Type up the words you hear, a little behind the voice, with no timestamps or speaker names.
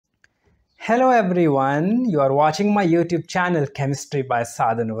Hello everyone, you are watching my YouTube channel Chemistry by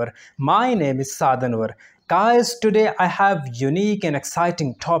Saad Anwar. My name is Saad Anwar. Guys, today I have unique and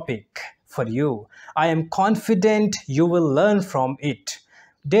exciting topic for you. I am confident you will learn from it.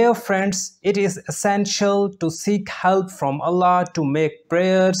 Dear friends, it is essential to seek help from Allah, to make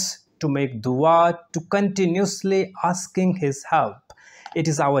prayers, to make dua, to continuously asking His help. It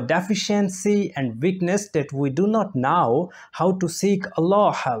is our deficiency and weakness that we do not know how to seek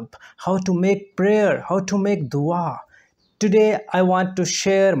Allah help, how to make prayer, how to make dua. Today, I want to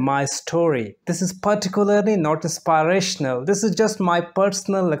share my story. This is particularly not inspirational. This is just my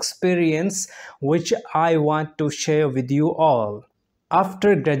personal experience, which I want to share with you all.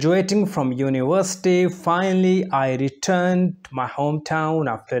 After graduating from university, finally I returned to my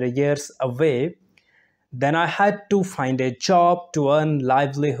hometown after years away. Then I had to find a job to earn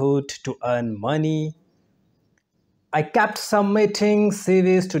livelihood, to earn money. I kept submitting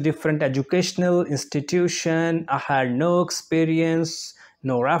CVs to different educational institutions. I had no experience,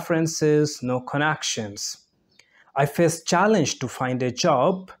 no references, no connections. I faced challenge to find a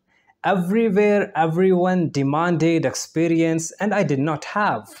job. Everywhere, everyone demanded experience and I did not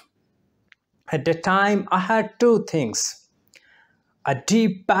have. At the time, I had two things: a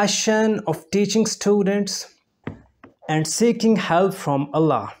deep passion of teaching students and seeking help from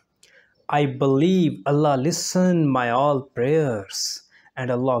Allah. I believe Allah listened my all prayers and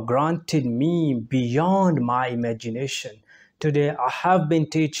Allah granted me beyond my imagination. Today I have been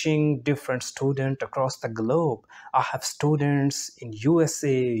teaching different students across the globe. I have students in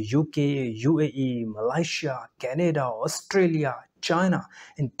USA, UK, UAE, Malaysia, Canada, Australia, China,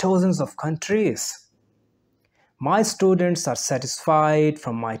 in thousands of countries. My students are satisfied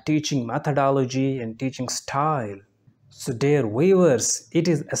from my teaching methodology and teaching style. So dear viewers, it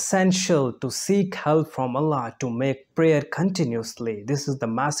is essential to seek help from Allah, to make prayer continuously. This is the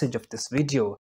message of this video.